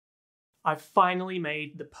I've finally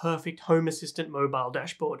made the perfect Home Assistant mobile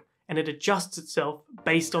dashboard, and it adjusts itself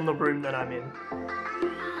based on the room that I'm in.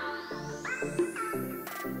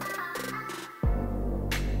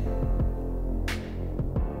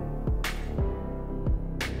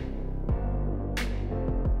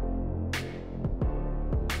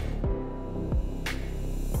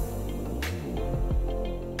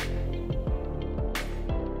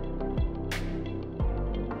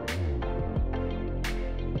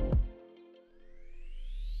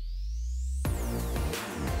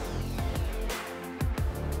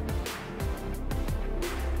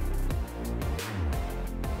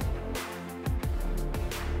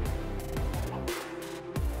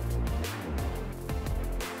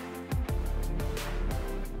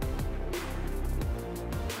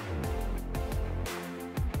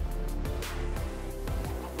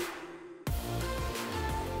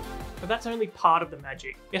 But that's only part of the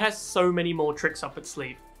magic. It has so many more tricks up its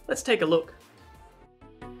sleeve. Let's take a look.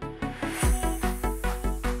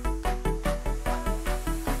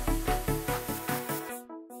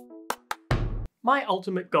 My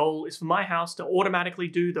ultimate goal is for my house to automatically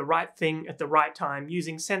do the right thing at the right time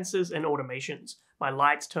using sensors and automations. My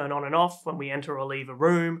lights turn on and off when we enter or leave a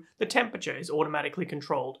room, the temperature is automatically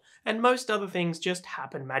controlled, and most other things just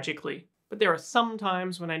happen magically. But there are some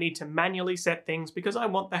times when I need to manually set things because I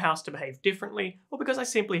want the house to behave differently, or because I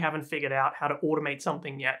simply haven't figured out how to automate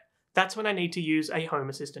something yet. That's when I need to use a Home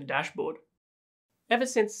Assistant dashboard. Ever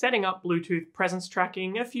since setting up Bluetooth presence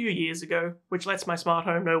tracking a few years ago, which lets my smart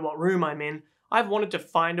home know what room I'm in, I've wanted to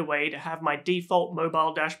find a way to have my default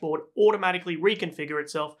mobile dashboard automatically reconfigure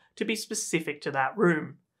itself to be specific to that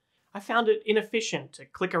room. I found it inefficient to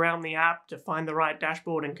click around the app to find the right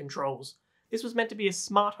dashboard and controls. This was meant to be a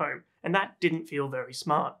smart home, and that didn't feel very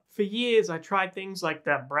smart. For years I tried things like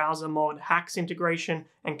the browser mod hacks integration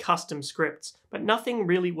and custom scripts, but nothing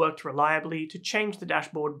really worked reliably to change the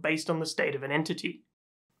dashboard based on the state of an entity.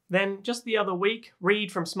 Then, just the other week,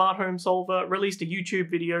 Reed from Smart Home Solver released a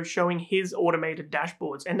YouTube video showing his automated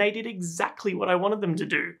dashboards, and they did exactly what I wanted them to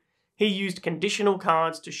do. He used conditional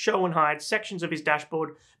cards to show and hide sections of his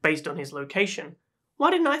dashboard based on his location.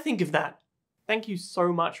 Why didn't I think of that? Thank you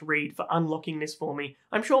so much, Reed, for unlocking this for me.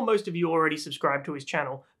 I'm sure most of you already subscribe to his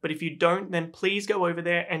channel, but if you don't, then please go over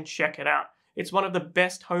there and check it out. It's one of the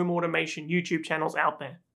best home automation YouTube channels out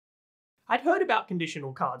there. I'd heard about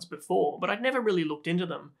conditional cards before, but I'd never really looked into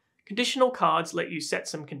them. Conditional cards let you set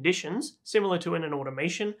some conditions, similar to in an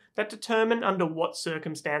automation, that determine under what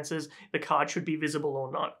circumstances the card should be visible or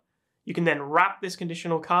not. You can then wrap this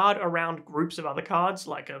conditional card around groups of other cards,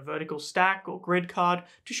 like a vertical stack or grid card,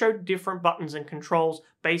 to show different buttons and controls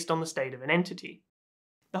based on the state of an entity.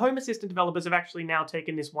 The Home Assistant developers have actually now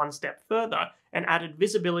taken this one step further and added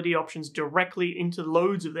visibility options directly into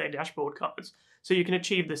loads of their dashboard cards, so you can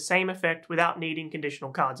achieve the same effect without needing conditional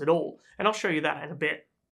cards at all, and I'll show you that in a bit.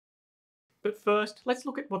 But first, let's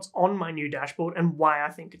look at what's on my new dashboard and why I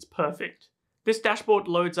think it's perfect. This dashboard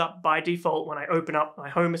loads up by default when I open up my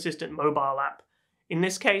Home Assistant mobile app. In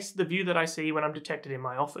this case, the view that I see when I'm detected in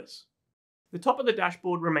my office. The top of the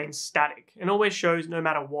dashboard remains static and always shows no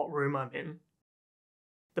matter what room I'm in.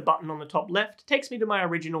 The button on the top left takes me to my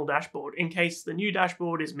original dashboard in case the new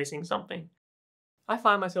dashboard is missing something. I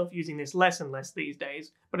find myself using this less and less these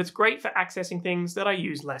days, but it's great for accessing things that I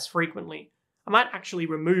use less frequently. I might actually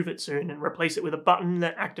remove it soon and replace it with a button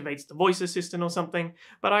that activates the voice assistant or something,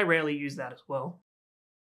 but I rarely use that as well.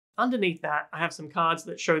 Underneath that, I have some cards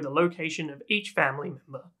that show the location of each family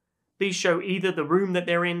member. These show either the room that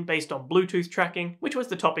they're in based on Bluetooth tracking, which was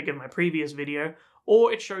the topic of my previous video,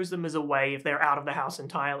 or it shows them as away if they're out of the house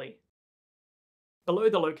entirely.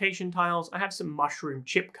 Below the location tiles, I have some mushroom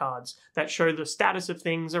chip cards that show the status of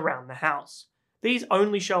things around the house. These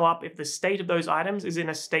only show up if the state of those items is in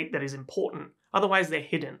a state that is important, otherwise they're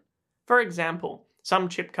hidden. For example, some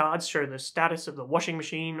chip cards show the status of the washing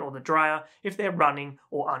machine or the dryer if they're running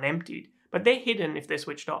or unemptied, but they're hidden if they're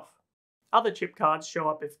switched off. Other chip cards show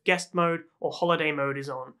up if guest mode or holiday mode is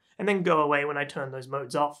on, and then go away when I turn those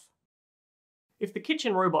modes off. If the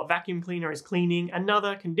kitchen robot vacuum cleaner is cleaning,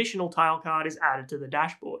 another conditional tile card is added to the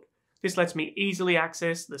dashboard. This lets me easily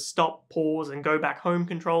access the stop, pause, and go back home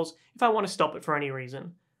controls if I want to stop it for any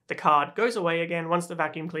reason. The card goes away again once the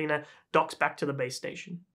vacuum cleaner docks back to the base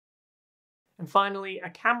station. And finally, a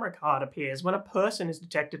camera card appears when a person is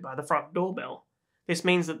detected by the front doorbell. This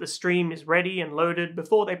means that the stream is ready and loaded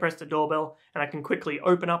before they press the doorbell, and I can quickly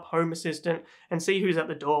open up Home Assistant and see who's at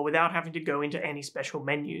the door without having to go into any special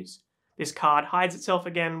menus. This card hides itself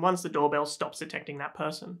again once the doorbell stops detecting that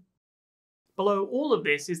person. Below all of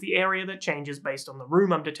this is the area that changes based on the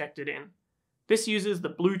room I'm detected in. This uses the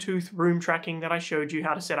Bluetooth room tracking that I showed you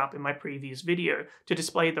how to set up in my previous video to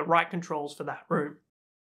display the right controls for that room.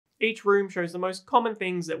 Each room shows the most common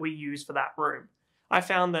things that we use for that room. I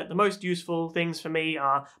found that the most useful things for me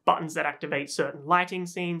are buttons that activate certain lighting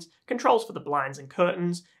scenes, controls for the blinds and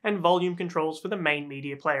curtains, and volume controls for the main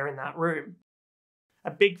media player in that room.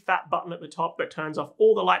 A big fat button at the top that turns off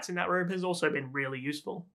all the lights in that room has also been really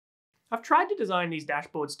useful. I've tried to design these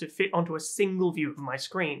dashboards to fit onto a single view of my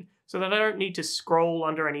screen, so that I don't need to scroll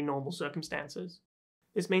under any normal circumstances.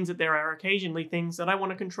 This means that there are occasionally things that I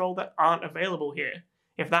want to control that aren't available here.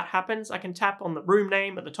 If that happens, I can tap on the room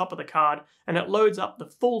name at the top of the card, and it loads up the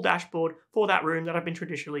full dashboard for that room that I've been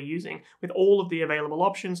traditionally using, with all of the available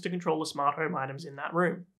options to control the smart home items in that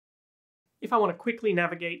room. If I want to quickly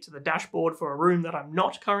navigate to the dashboard for a room that I'm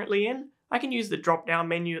not currently in, I can use the drop-down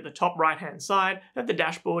menu at the top right-hand side of the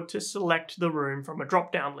dashboard to select the room from a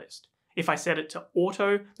drop-down list. If I set it to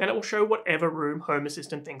auto, then it will show whatever room Home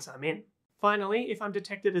Assistant thinks I'm in. Finally, if I'm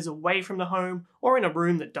detected as away from the home, or in a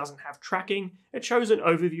room that doesn't have tracking, it shows an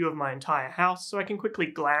overview of my entire house so I can quickly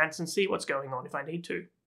glance and see what's going on if I need to.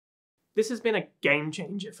 This has been a game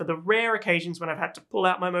changer for the rare occasions when I've had to pull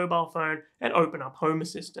out my mobile phone and open up Home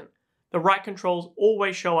Assistant. The right controls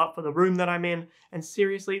always show up for the room that I'm in, and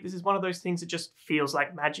seriously, this is one of those things that just feels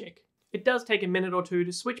like magic. It does take a minute or two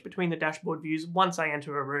to switch between the dashboard views once I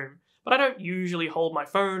enter a room, but I don't usually hold my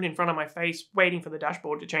phone in front of my face waiting for the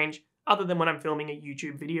dashboard to change, other than when I'm filming a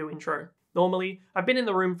YouTube video intro. Normally, I've been in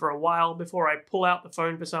the room for a while before I pull out the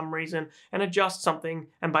phone for some reason and adjust something,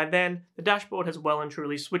 and by then, the dashboard has well and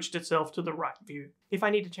truly switched itself to the right view. If I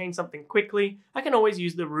need to change something quickly, I can always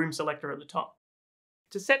use the room selector at the top.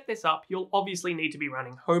 To set this up, you'll obviously need to be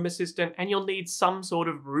running Home Assistant, and you'll need some sort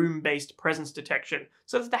of room-based presence detection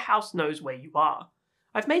so that the house knows where you are.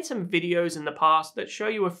 I've made some videos in the past that show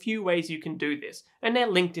you a few ways you can do this, and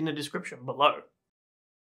they're linked in the description below.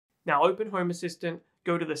 Now open Home Assistant,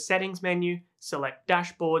 go to the Settings menu, select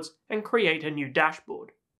Dashboards, and create a new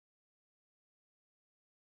dashboard.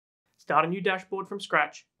 Start a new dashboard from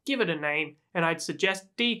scratch, give it a name, and I'd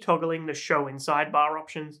suggest de-toggling the Show in Sidebar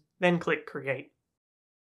options, then click Create.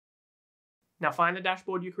 Now find the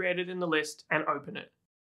dashboard you created in the list and open it.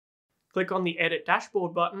 Click on the Edit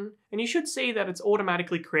Dashboard button, and you should see that it's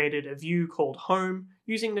automatically created a view called Home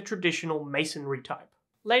using the traditional masonry type.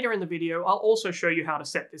 Later in the video, I'll also show you how to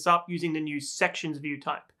set this up using the new Sections view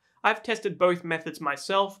type. I've tested both methods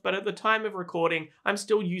myself, but at the time of recording, I'm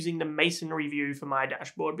still using the masonry view for my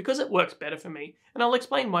dashboard because it works better for me, and I'll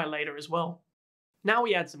explain why later as well. Now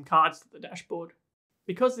we add some cards to the dashboard.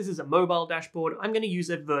 Because this is a mobile dashboard, I'm going to use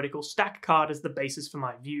a vertical stack card as the basis for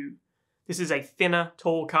my view. This is a thinner,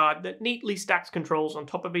 tall card that neatly stacks controls on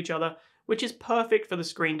top of each other, which is perfect for the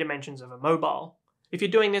screen dimensions of a mobile. If you're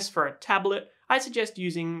doing this for a tablet, I suggest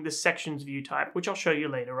using the Sections view type, which I'll show you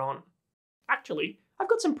later on. Actually, I've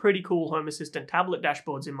got some pretty cool Home Assistant tablet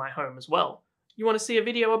dashboards in my home as well. You want to see a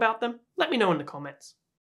video about them? Let me know in the comments.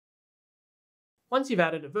 Once you've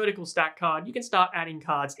added a vertical stack card, you can start adding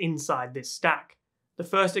cards inside this stack. The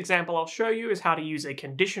first example I'll show you is how to use a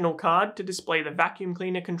conditional card to display the vacuum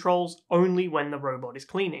cleaner controls only when the robot is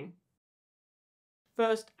cleaning.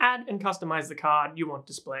 First, add and customize the card you want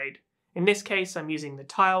displayed. In this case, I'm using the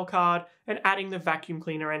tile card and adding the vacuum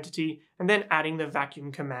cleaner entity, and then adding the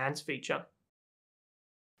vacuum commands feature.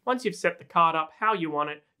 Once you've set the card up how you want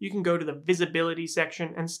it, you can go to the visibility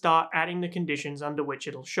section and start adding the conditions under which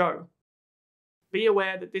it'll show. Be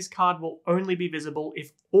aware that this card will only be visible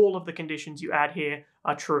if all of the conditions you add here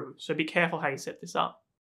are true, so be careful how you set this up.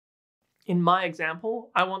 In my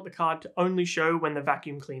example, I want the card to only show when the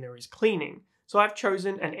vacuum cleaner is cleaning, so I've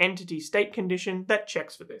chosen an entity state condition that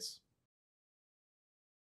checks for this.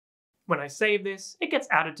 When I save this, it gets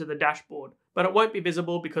added to the dashboard, but it won't be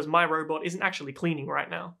visible because my robot isn't actually cleaning right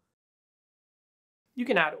now. You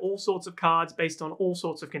can add all sorts of cards based on all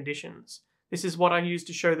sorts of conditions. This is what I use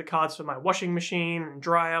to show the cards for my washing machine and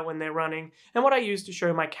dryer when they're running, and what I use to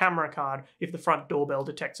show my camera card if the front doorbell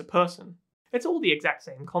detects a person. It's all the exact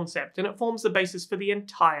same concept, and it forms the basis for the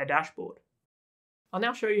entire dashboard. I'll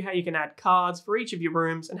now show you how you can add cards for each of your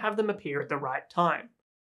rooms and have them appear at the right time.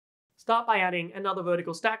 Start by adding another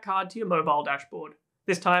vertical stack card to your mobile dashboard.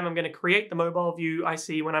 This time I'm going to create the mobile view I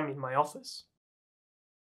see when I'm in my office.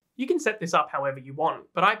 You can set this up however you want,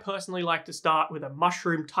 but I personally like to start with a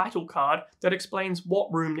mushroom title card that explains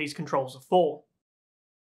what room these controls are for.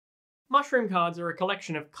 Mushroom cards are a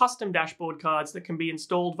collection of custom dashboard cards that can be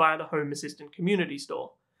installed via the Home Assistant community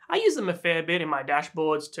store. I use them a fair bit in my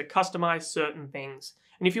dashboards to customize certain things,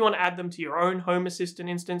 and if you want to add them to your own Home Assistant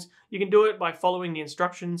instance, you can do it by following the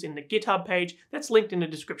instructions in the GitHub page that's linked in the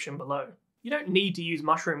description below. You don't need to use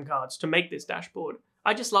mushroom cards to make this dashboard.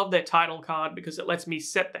 I just love their title card because it lets me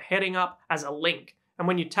set the heading up as a link, and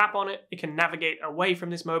when you tap on it, it can navigate away from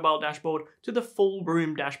this mobile dashboard to the full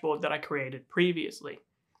room dashboard that I created previously.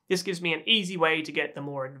 This gives me an easy way to get the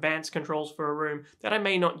more advanced controls for a room that I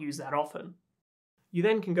may not use that often. You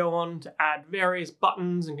then can go on to add various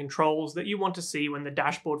buttons and controls that you want to see when the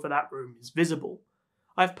dashboard for that room is visible.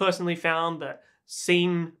 I've personally found that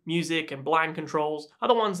scene, music, and blind controls are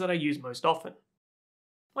the ones that I use most often.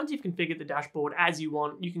 Once you've configured the dashboard as you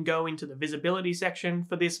want, you can go into the visibility section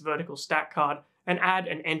for this vertical stack card and add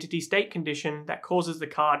an entity state condition that causes the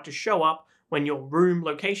card to show up when your room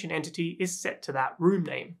location entity is set to that room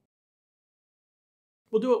name.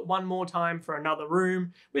 We'll do it one more time for another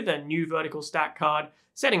room with a new vertical stack card,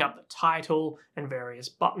 setting up the title and various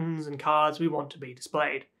buttons and cards we want to be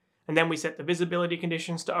displayed. And then we set the visibility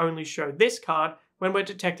conditions to only show this card when we're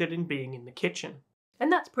detected in being in the kitchen.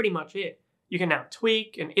 And that's pretty much it. You can now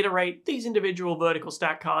tweak and iterate these individual vertical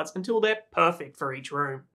stack cards until they're perfect for each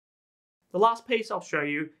room. The last piece I'll show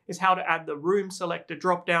you is how to add the room selector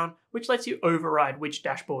dropdown, which lets you override which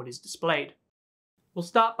dashboard is displayed. We'll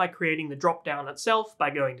start by creating the dropdown itself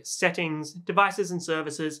by going to Settings, Devices and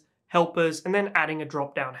Services, Helpers, and then adding a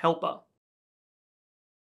dropdown helper.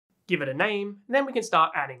 Give it a name, and then we can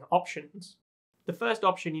start adding options. The first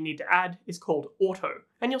option you need to add is called Auto,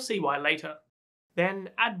 and you'll see why later. Then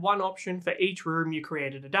add one option for each room you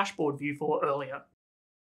created a dashboard view for earlier.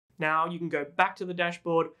 Now you can go back to the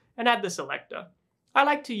dashboard and add the selector. I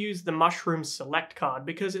like to use the Mushroom Select card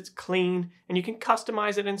because it's clean and you can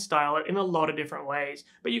customize it and style it in a lot of different ways,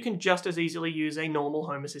 but you can just as easily use a normal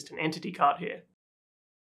Home Assistant entity card here.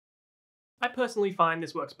 I personally find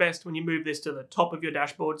this works best when you move this to the top of your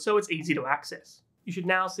dashboard so it's easy to access. You should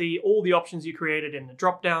now see all the options you created in the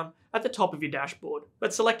dropdown at the top of your dashboard,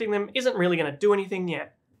 but selecting them isn't really going to do anything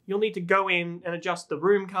yet. You'll need to go in and adjust the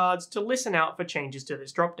room cards to listen out for changes to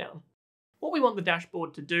this dropdown. What we want the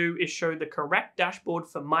dashboard to do is show the correct dashboard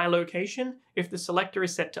for my location if the selector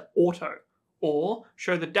is set to auto, or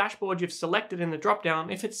show the dashboard you've selected in the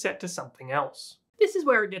dropdown if it's set to something else. This is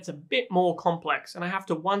where it gets a bit more complex, and I have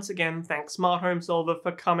to once again thank Smart Home Solver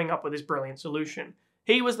for coming up with this brilliant solution.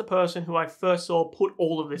 He was the person who I first saw put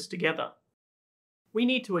all of this together. We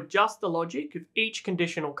need to adjust the logic of each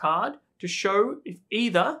conditional card to show if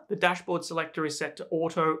either the dashboard selector is set to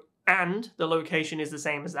auto and the location is the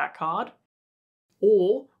same as that card,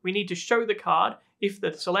 or we need to show the card if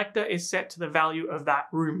the selector is set to the value of that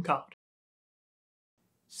room card.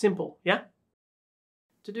 Simple, yeah?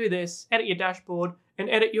 To do this, edit your dashboard and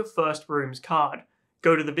edit your first room's card.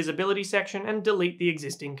 Go to the visibility section and delete the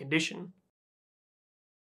existing condition.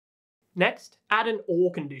 Next, add an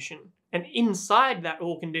OR condition, and inside that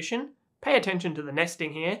OR condition, pay attention to the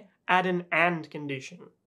nesting here, add an AND condition.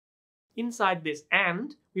 Inside this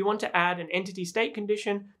AND, we want to add an entity state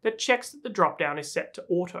condition that checks that the dropdown is set to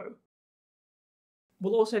auto.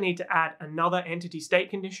 We'll also need to add another entity state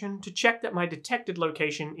condition to check that my detected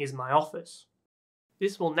location is my office.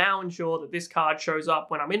 This will now ensure that this card shows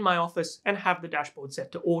up when I'm in my office and have the dashboard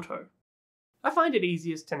set to auto. I find it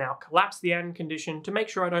easiest to now collapse the AND condition to make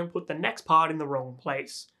sure I don't put the next part in the wrong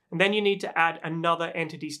place, and then you need to add another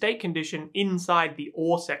entity state condition inside the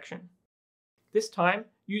OR section. This time,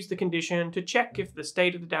 use the condition to check if the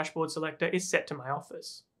state of the dashboard selector is set to my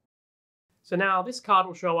office. So now this card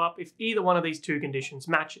will show up if either one of these two conditions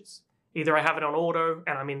matches. Either I have it on auto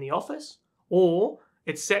and I'm in the office, or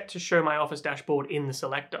it's set to show my office dashboard in the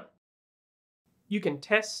selector. You can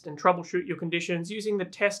test and troubleshoot your conditions using the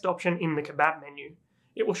test option in the kebab menu.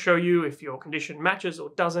 It will show you if your condition matches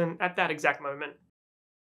or doesn't at that exact moment.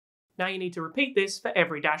 Now you need to repeat this for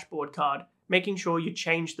every dashboard card, making sure you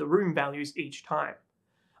change the room values each time.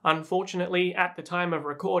 Unfortunately, at the time of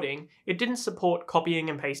recording, it didn't support copying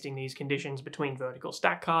and pasting these conditions between vertical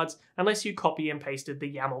stack cards unless you copy and pasted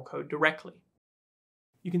the YAML code directly.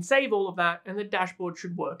 You can save all of that and the dashboard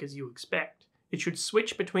should work as you expect. It should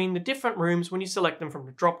switch between the different rooms when you select them from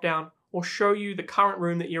the dropdown, or show you the current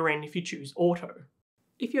room that you're in if you choose auto.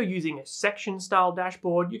 If you're using a section style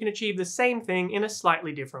dashboard, you can achieve the same thing in a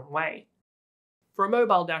slightly different way. For a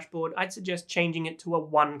mobile dashboard, I'd suggest changing it to a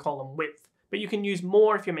 1-column width, but you can use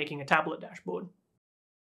more if you're making a tablet dashboard.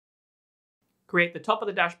 Create the top of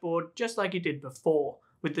the dashboard just like you did before,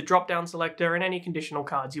 with the drop-down selector and any conditional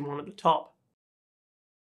cards you want at the top.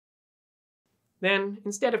 Then,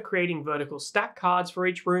 instead of creating vertical stack cards for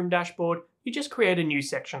each room dashboard, you just create a new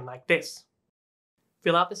section like this.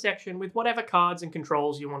 Fill out the section with whatever cards and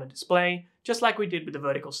controls you want to display, just like we did with the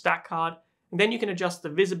vertical stack card, and then you can adjust the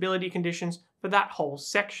visibility conditions for that whole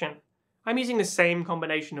section. I'm using the same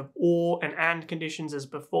combination of OR and AND conditions as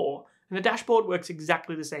before, and the dashboard works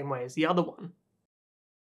exactly the same way as the other one.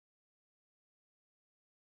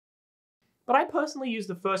 But I personally use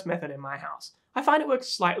the first method in my house. I find it works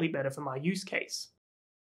slightly better for my use case.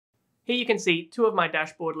 Here you can see two of my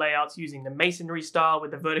dashboard layouts using the masonry style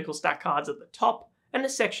with the vertical stack cards at the top and the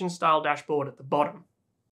section style dashboard at the bottom.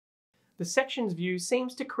 The sections view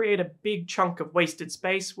seems to create a big chunk of wasted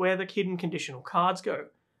space where the hidden conditional cards go,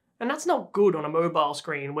 and that's not good on a mobile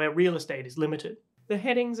screen where real estate is limited. The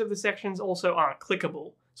headings of the sections also aren't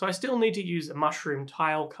clickable, so I still need to use a mushroom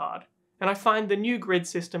tile card, and I find the new grid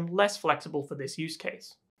system less flexible for this use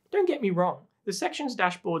case. Don't get me wrong, the sections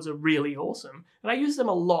dashboards are really awesome, and I use them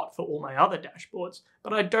a lot for all my other dashboards,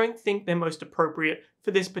 but I don't think they're most appropriate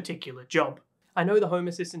for this particular job. I know the Home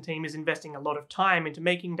Assistant team is investing a lot of time into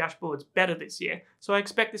making dashboards better this year, so I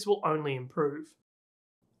expect this will only improve.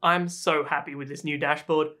 I'm so happy with this new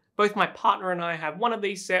dashboard. Both my partner and I have one of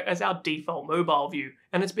these set as our default mobile view,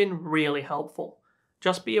 and it's been really helpful.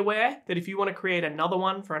 Just be aware that if you want to create another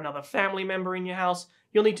one for another family member in your house,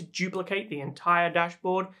 you'll need to duplicate the entire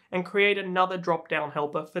dashboard and create another drop-down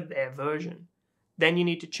helper for their version. Then you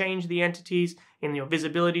need to change the entities in your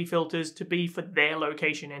visibility filters to be for their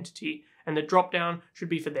location entity, and the drop-down should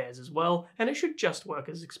be for theirs as well, and it should just work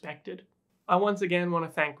as expected. I once again want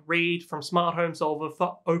to thank Reed from Smart Home Solver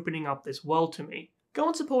for opening up this world to me. Go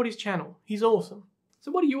and support his channel, he's awesome.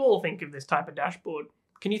 So what do you all think of this type of dashboard?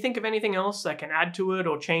 Can you think of anything else I can add to it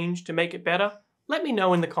or change to make it better? Let me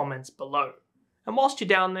know in the comments below. And whilst you're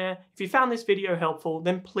down there, if you found this video helpful,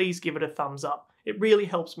 then please give it a thumbs up. It really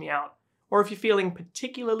helps me out. Or if you're feeling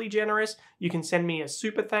particularly generous, you can send me a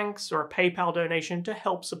super thanks or a PayPal donation to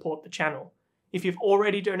help support the channel. If you've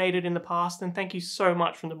already donated in the past, then thank you so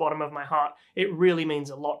much from the bottom of my heart. It really means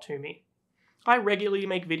a lot to me. I regularly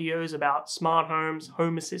make videos about smart homes,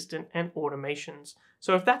 Home Assistant, and automations.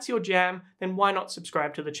 So if that's your jam, then why not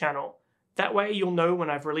subscribe to the channel? That way you'll know when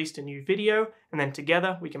I've released a new video, and then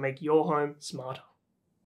together we can make your home smarter.